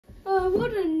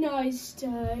what a nice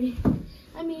day.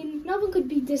 I mean, nothing could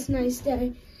beat this nice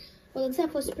day. Well,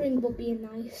 except for spring, but being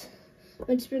nice.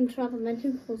 When spring travel meant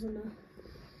it wasn't it?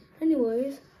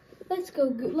 Anyways, let's go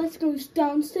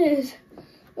downstairs.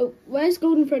 Oh, where's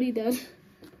Golden Freddy dead?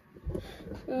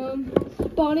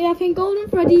 Bonnie, I think Golden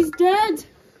Freddy's dead.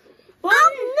 Bonnie,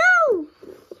 oh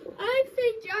no! I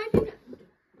think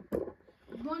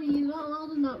Bonnie, you're not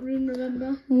allowed in that room,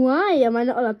 remember? Why am I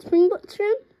not allowed to bring books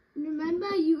room?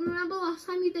 Remember last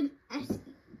time you did S.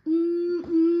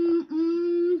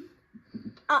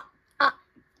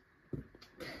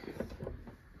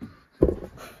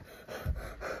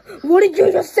 What did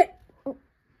you just say?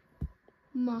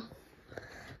 Ma.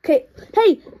 Okay,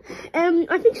 hey,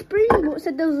 I think Springbook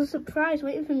said there was a surprise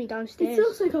waiting for me downstairs. It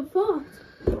sounds like a fart.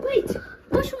 Wait,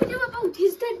 what should we do about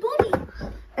his dead body?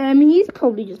 He's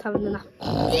probably just having a nap.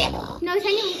 No, it's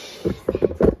anyway.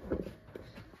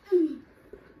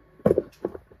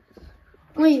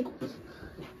 Wait,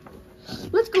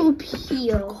 let's go up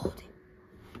here.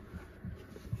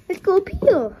 Let's go up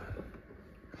here.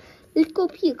 Let's go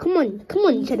up here. Come on,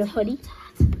 you said it, buddy.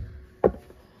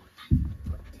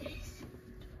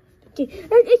 Okay,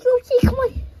 let's go see. Come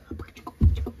on.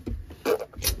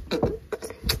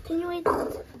 Can you wait?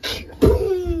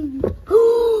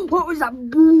 What was that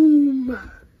boom?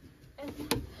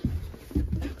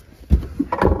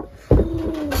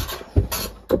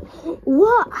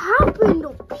 What happened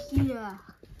up here?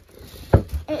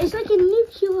 It's like a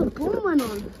nuclear bomb went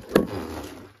on.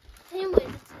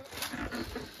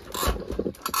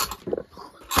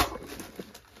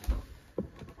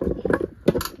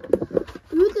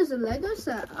 Ooh, there's a Lego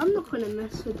set. I'm not gonna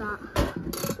mess with that.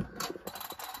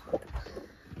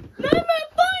 Mama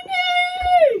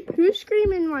Bunny! Who's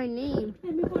screaming my name?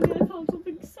 Mama Bunny, I found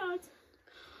something sad.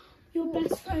 Your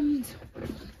best friend,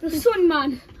 the Sun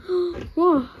Man,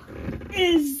 What?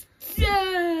 is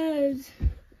dead.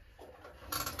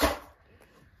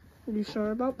 Are you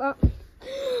sure about that?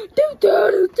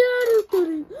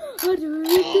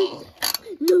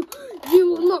 No,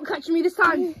 you will not catch me this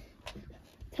time.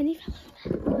 Tenny fell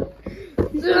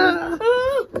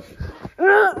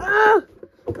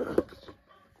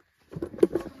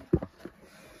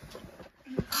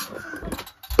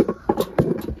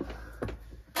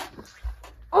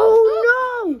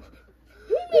Oh no!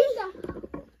 Who made that?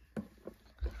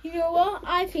 You know what?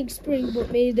 I think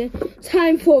Springbook made it.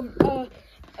 Time for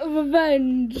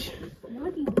revenge.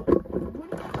 What did you say?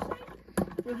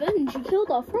 Revenge? You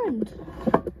killed our friend.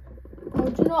 Oh,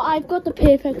 do you know, I've got the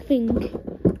perfect thing.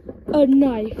 A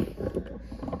knife.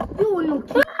 You will not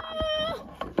kill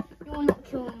You will not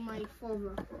kill my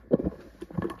father.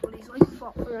 Well, he's like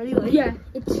father anyway. Yeah,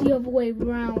 it's the other way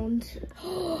round.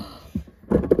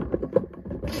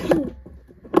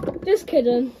 Just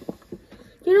kidding.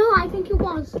 You know what I think it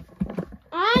was?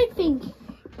 I think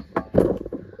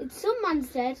it's some man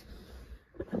said.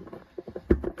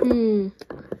 You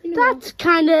know, that's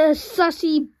kind of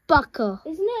sussy bucker.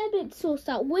 Isn't it a bit sus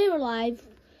that we're alive,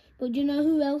 but you know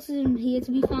who else isn't here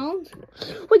to be found?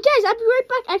 Wait, guys, I'll be right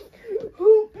back.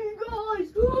 Oh, you guys,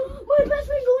 my best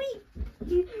friend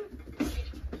Goldie.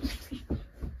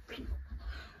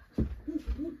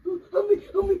 Help me.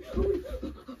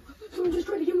 Someone just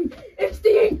tried to kill me. It's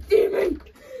the ink demon.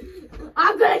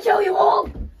 I'm gonna kill you all.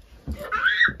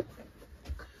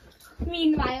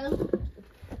 Meanwhile,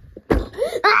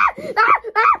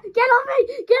 Get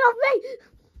off me!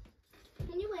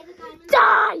 can you wear the diamond?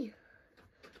 Die!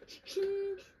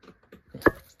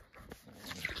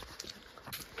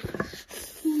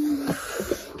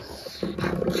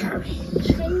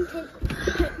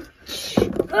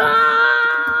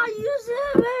 You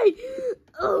saved me!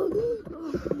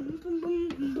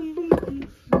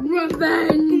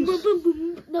 Revenge!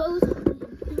 No.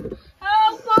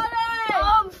 Help, buddy!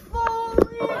 I'm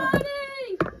falling!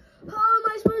 How am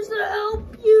I supposed to help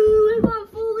you if I'm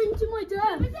falling to my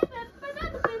death?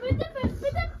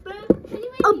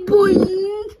 A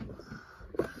boing!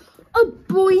 A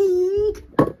boing!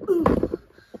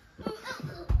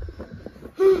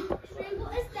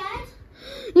 Springbook is dead.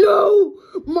 No!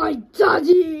 My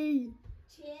daddy!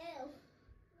 Chill.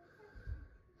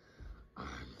 I'm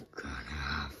gonna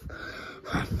have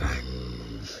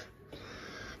revenge.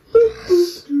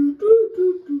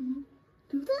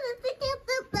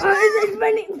 It's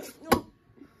raining.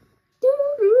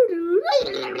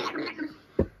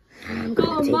 I'm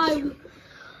gonna take you.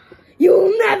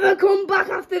 You'll never come back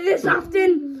after this,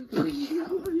 Afton.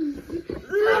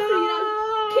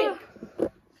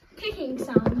 Kicking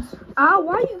sounds. Why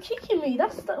are you kicking me?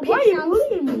 Why are you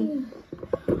bullying me?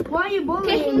 Why are you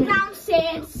bullying Kicking me?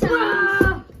 downstairs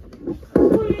sounds.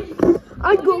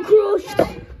 I got crushed.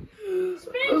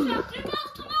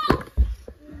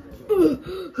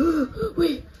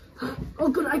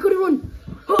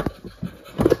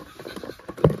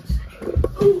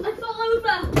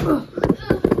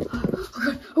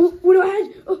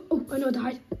 know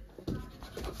died.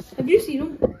 Have you seen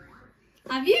him?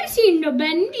 Have you seen the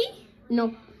Bendy?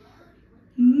 No.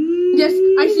 Yes,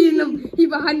 I seen him. He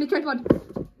behind the tripod.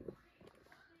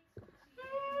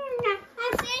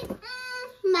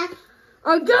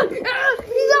 Oh God!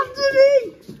 He's after me!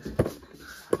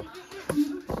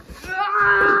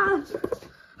 Ah!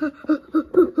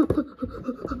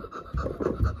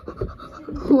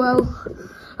 Well,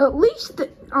 at least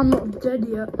I'm not dead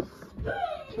yet.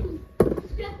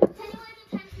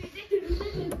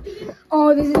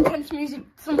 Oh, there's intense music.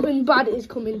 Something bad is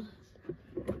coming.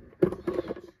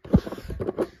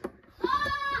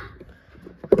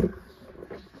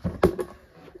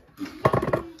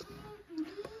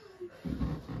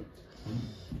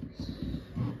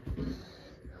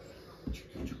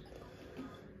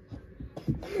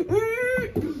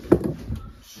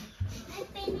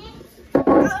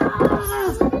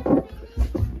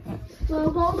 Well,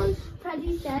 Walter's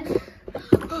pretty dead.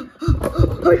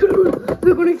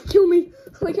 They're gonna kill me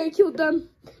like I killed them.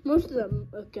 Most of them,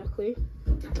 exactly.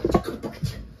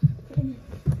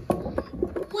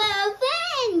 Well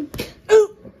then!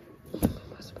 Oh.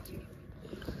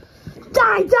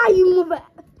 Die, you mother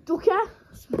ducker!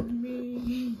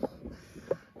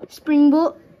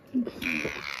 Springbolt.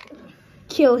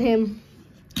 Kill him.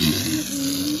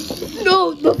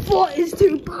 No, the fort is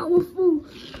too powerful.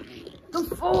 The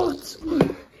fort.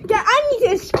 Yeah, I need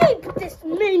to escape this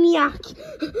maniac.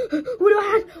 What do I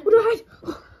hide?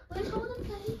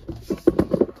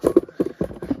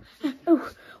 Oh,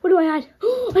 what do I hide?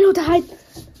 Oh, I know what to hide.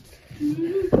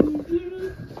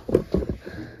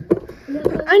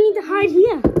 I need to hide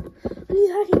here. I need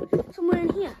to hide somewhere in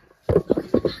here.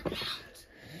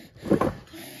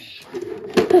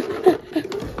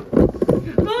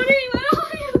 Ronnie, where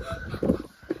are you?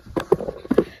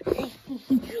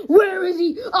 Where is he?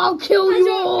 I'll kill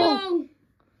you all. No.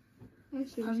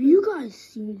 Have you guys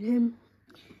seen him?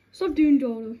 Stop doing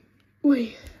Dora.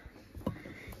 Wait.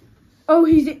 Oh,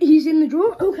 he's in the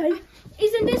drawer? Okay.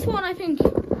 He's in this one, I think.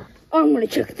 I'm gonna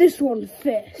check this one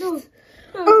first. No.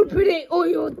 Open it or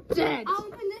you're dead. I'll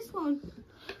open this one.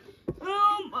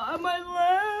 My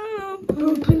lamp.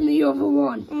 Open the other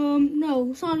one.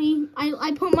 No, sorry.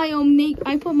 I put my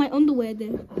underwear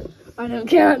there. I don't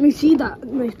care. Let me see that.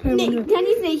 Nice pair of underwear.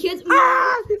 Danny's naked.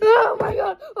 Ah! Oh my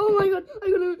god! Oh my god! I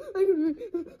gotta.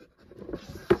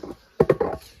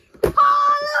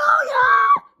 Hallelujah!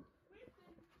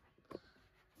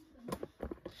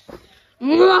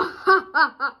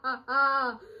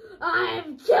 I've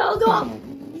killed him.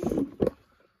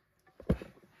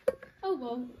 Oh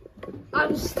well.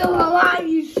 I'm still alive,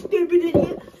 you stupid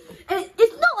idiot.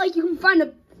 It's not like you can find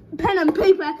a pen and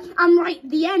paper and write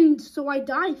the end so I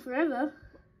die forever.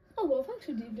 Oh well, thanks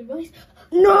for the advice.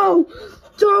 No!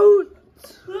 Don't!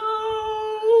 No!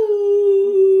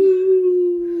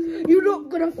 You're not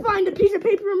gonna find a piece of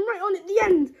paper and write on it the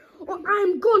end, or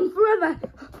I'm gone forever.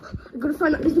 I'm gonna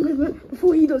find that piece of paper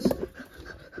before he does.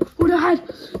 What I had?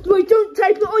 Wait, don't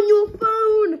type it on your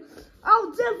phone.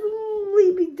 I'll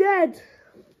definitely be dead.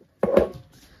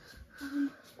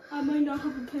 I might not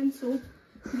have a pencil.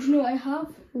 Do you know what I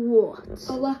have? What?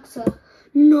 Alexa,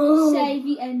 No. say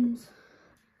the end.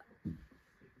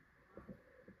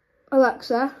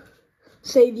 Alexa,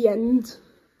 say the end.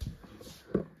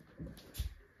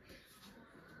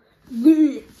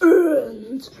 The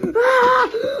end. Ah,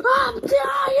 I'm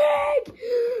dying.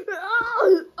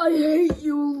 Ah, I hate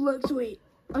you, Alexa. Wait,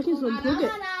 I can unplug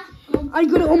it. I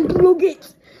gotta unplug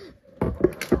it.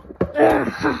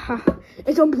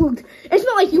 It's unplugged. It's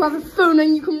not like you have a phone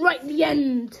and you can write the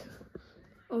end.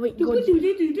 Oh wait, God.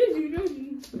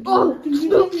 Oh,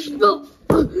 no.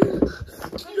 I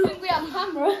think we have a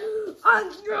camera.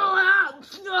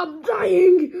 I'm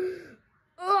dying.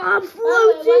 Oh, I'm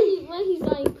floating. When he's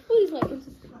like, please like and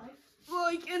subscribe.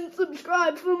 Like and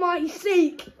subscribe for my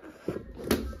sake.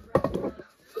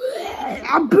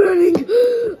 I'm burning.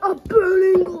 I'm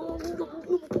burning.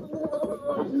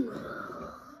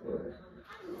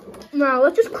 Now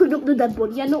let's just clean up the dead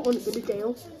body. I don't want to go to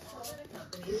jail.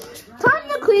 Time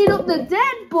to clean up the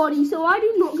dead body so I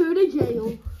do not go to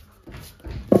jail.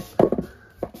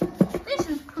 This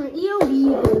is pretty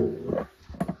illegal.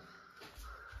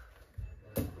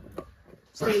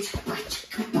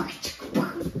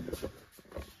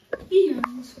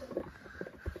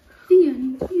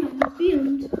 The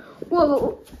end.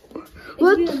 Well,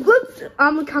 let's.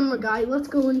 I'm a camera guy. Let's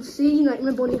go and see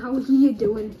Nightmare Bunny how he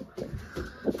doing.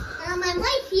 I'm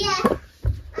right here.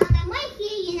 I'm right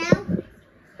here, you know.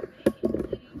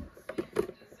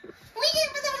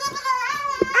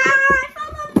 I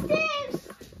fell upstairs.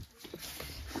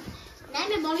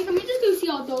 Nightmare Bunny, can we just go see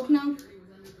our dog now?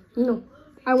 No,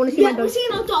 I want. want to see my dog. we're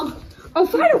seeing our dog. Oh,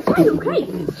 fine, okay.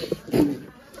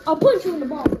 I'll punch you in the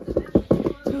ball.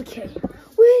 Okay.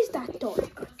 Where's that dog?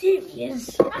 Oh, there he is.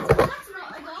 That's not a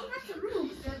dog, that's a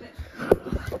roof.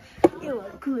 You're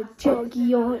a good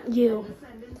doggy, aren't you?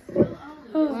 Wait,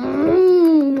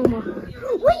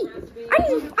 I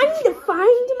need to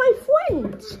find my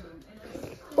friends.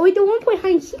 Oh, wait, the one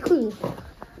behind secretly.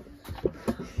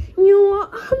 You know what?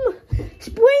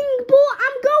 Springboard,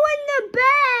 I'm going to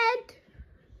bed.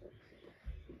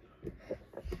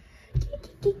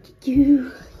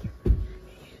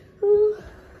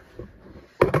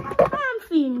 I'm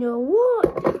feeling a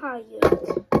lot tired.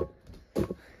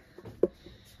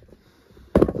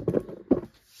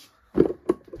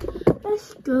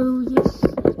 Let's go, yes.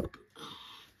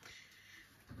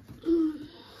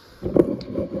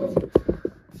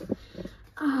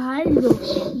 I love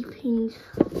sleeping.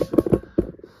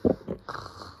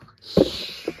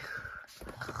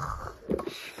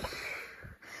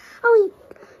 Oh,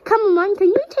 cameraman, can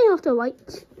you turn off the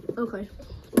lights? Okay.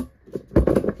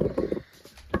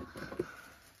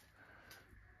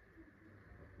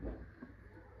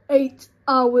 Eight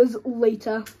hours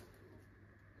later.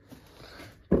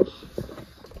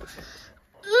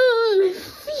 It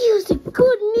feels a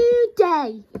good new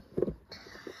day.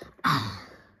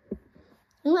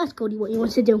 Well, that's Goldie what he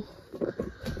wants to do.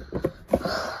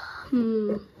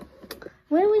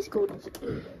 Where is Goldie?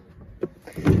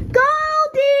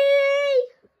 Goldie!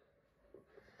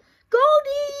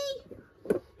 Goldie!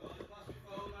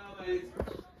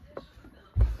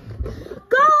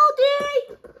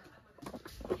 Goldie!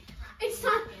 It's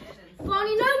time.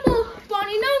 Bonnie, no more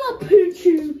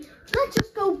poo-choo. Let's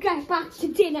just go get back to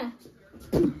dinner.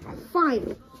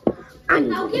 Fine.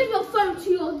 Now give your phone to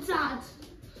your dad.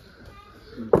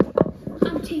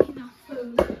 I'm taking that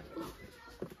phone.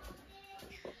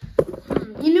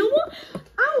 You know what?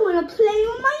 I want to play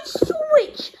on my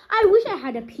Switch. I wish I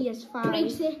had a PS5.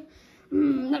 Breaks it.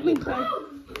 Let me play.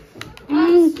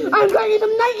 I'm playing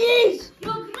some 90s.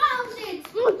 You're grounded.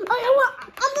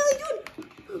 I'm really good.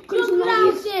 You're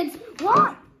grounded.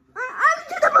 What? I'm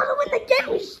just about to win the game,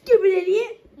 you stupid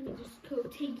idiot. Let me just go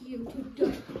take you to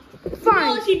the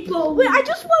Fine. naughty bowl. Wait, I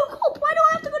just woke up. Why do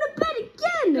I have to go to bed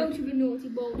again? Go to the naughty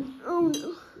bowl. Oh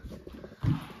no.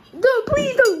 No,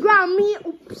 please don't ground me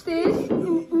upstairs.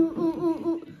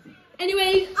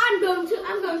 Anyway, I'm going to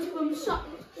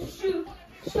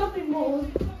shopping mall.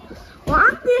 Well,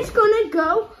 I'm just gonna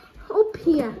go up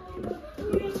here.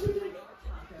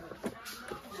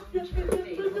 Let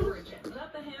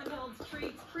the handheld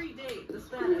treats predate the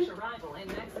Spanish arrival in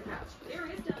Mexico. There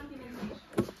is documentation.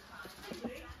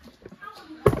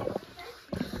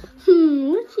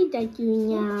 What's he doing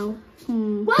now?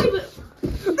 Why? But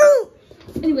Oh!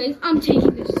 anyways, I'm taking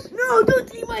this. No, don't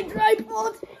take my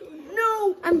tripod.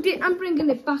 No. I'm bringing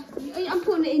it back. I'm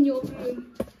putting it in your room.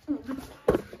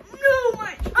 No,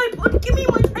 my tripod. Give me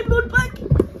my tripod back.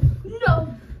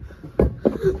 No.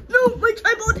 No, my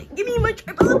tripod. Give me my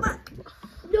tripod back.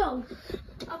 No.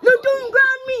 No, don't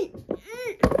ground me.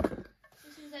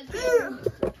 This is a game.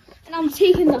 And I'm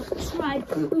taking the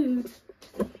tripod.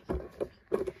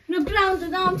 No,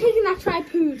 grounded. Now I'm taking that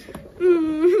tripod.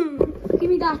 Give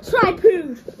me that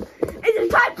tripod. It's a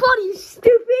tripod, you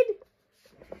stupid.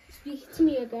 Speak to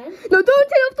me again. No, don't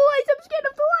turn off the lights. I'm scared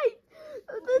of the light.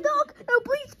 The dog. No,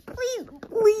 please, please,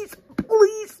 please,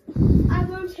 please. I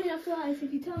won't turn off the lights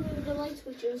if you tell me where the light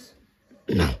switch is.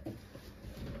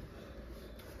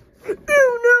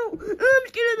 Oh no, I'm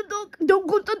scared of the dog. Don't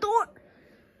go to the door.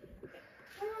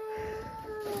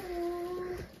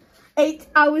 8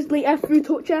 hours later through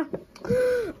torture.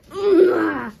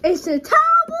 It's a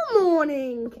terrible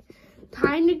morning.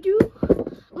 Time to do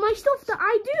my stuff that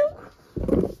I do.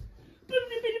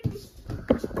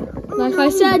 Like I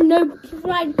said, no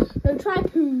tripod.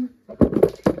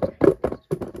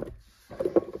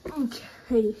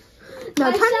 Okay. Now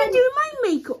I time said- to do my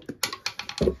makeup.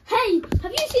 Hey,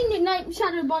 have you seen the Night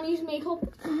Shadow Bunny's makeup?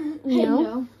 Hey,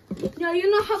 No. No, you're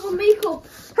not having makeup.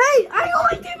 Hey, I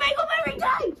always do makeup every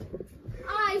day.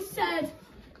 I said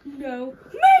no.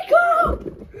 Makeup!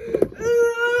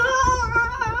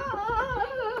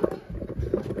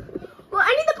 Well,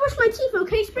 I need to brush my teeth,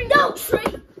 okay, Spring? No, Tree.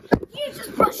 You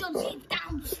just brush your teeth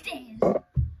downstairs.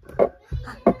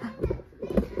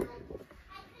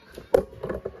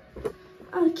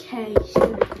 Okay,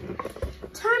 so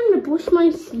time to brush my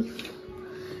teeth.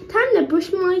 Time to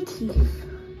brush my teeth.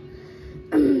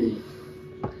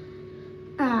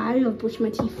 I love brushing my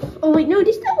teeth. Oh wait, no,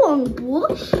 this is the wrong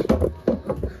brush.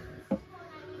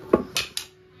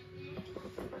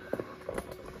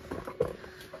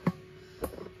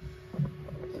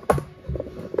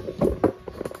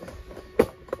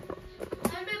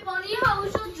 What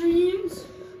was your dreams?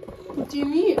 What do you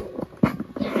mean?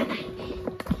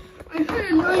 I had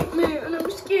a nightmare and I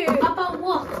was scared. About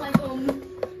what?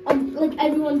 Like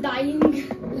everyone dying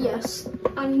Yes.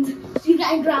 and you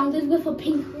getting grounded with a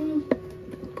pink room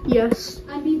Yes.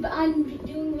 and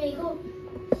doing makeup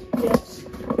Yes.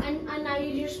 and now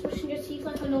you're just brushing your teeth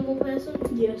like a normal person.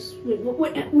 Yes. Wait,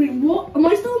 what? Am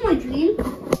I still in my dream?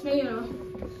 No, you're not.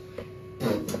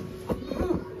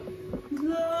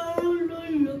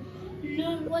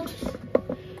 What?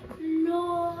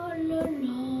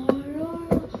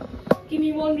 Give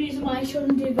me one reason why I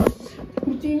shouldn't do this.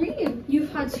 What do you mean?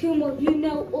 You've had too much. You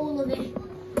know all of it.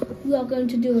 We are going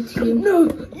to do it to you. No,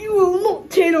 you will not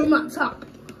turn on that tap.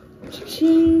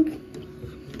 Ching.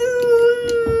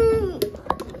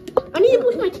 I need to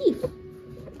brush my teeth.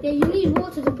 Yeah, you need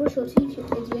water to brush your teeth, you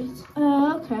idiot.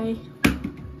 Okay.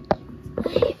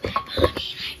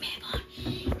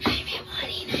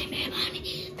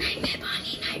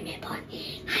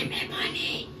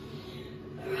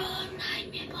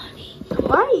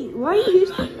 Why are you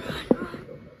using?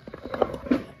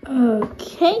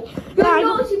 Okay.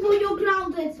 You're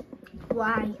grounded.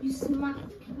 Why? You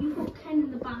smacked. You put Ken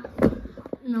in the bath.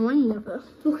 No, I never.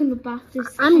 Look in the bath.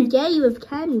 I'm gay with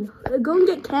Ken. Go and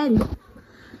get Ken.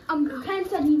 Ken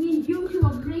said you two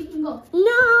are breaking up.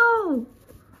 No.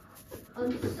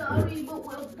 I'm sorry, but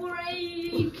we're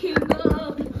breaking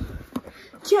up.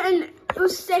 Ken, your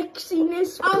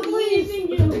sexiness. I'm please. leaving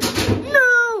you.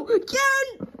 No,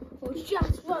 Ken. Oh,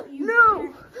 just what you No.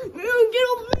 No, get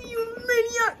off me, you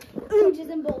maniac. punches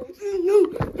and balls. No,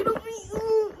 get off me.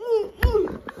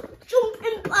 Jump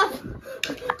in bath.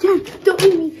 Ken, don't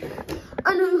leave me.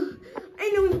 I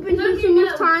know we've been here so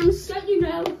many times. Don't you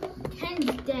know? Ken's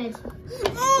dead.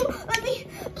 Oh, let me,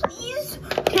 please.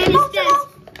 Ken is dead.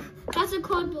 That's a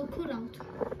cardboard cutout.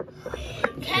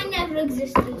 Ken never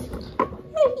existed.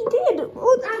 Yeah, he did.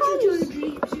 All the That's times. your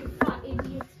dreams, you fat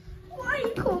idiot. Why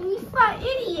you call me fat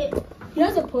idiot? He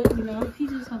has a point, you know. He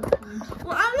does have a point.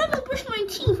 Well, I've never brushed my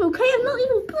teeth, okay? I've not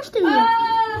even brushed them yet.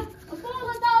 I'm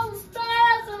falling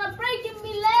downstairs and I'm breaking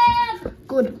my leg.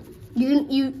 Good. You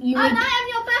And I am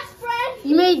your best friend.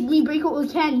 you made me break up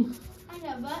with Ken. I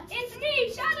know, but it's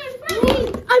me, Shadow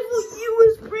Freddy. I thought you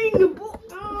was bringing a book.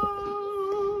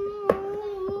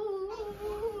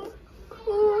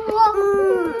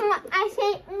 I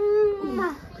say,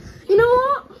 You know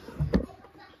what?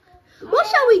 What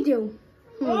shall we do?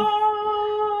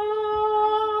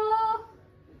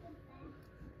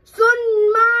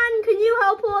 Sunman, can you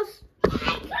help us?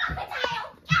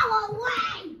 crocodile, go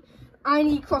away. I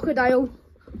need Crocodile.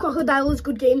 Crocodile is a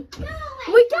good game. Go away.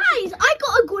 Wait, guys, I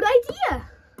got a good idea.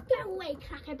 Go away,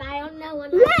 crocodile. No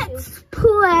one Let's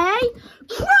play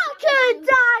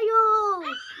Crocodile.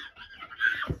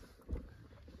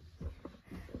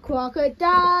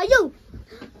 Crocodile.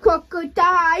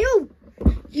 Crocodile.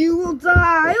 You will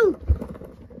die.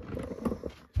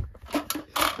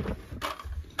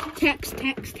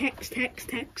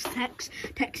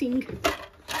 Texting.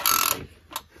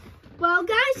 Well,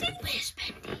 guys, since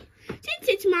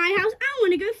it's my house, I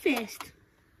want to go first.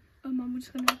 Oh, Mum, we're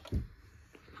just gonna.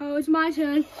 Oh, it's my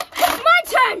turn. My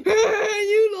turn.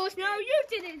 You lost. No, you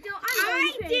did it. No,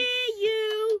 I dare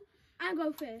you. I'll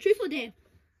go first. Truth or dare?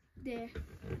 There.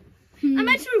 I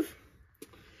meant truth.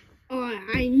 Oh,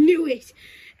 I knew it.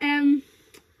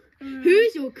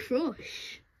 Who's your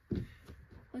crush?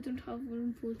 I don't have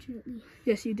one, unfortunately.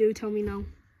 Yes, you do. Tell me now.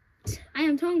 I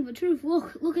am telling the truth.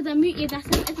 Look at the muted. That's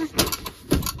it.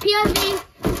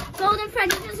 POV. Golden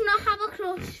Freddy does not have a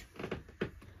crush.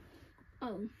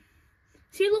 Oh.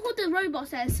 See, look what the robot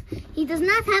says. He does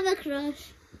not have a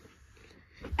crush.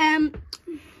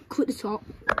 Cut this out.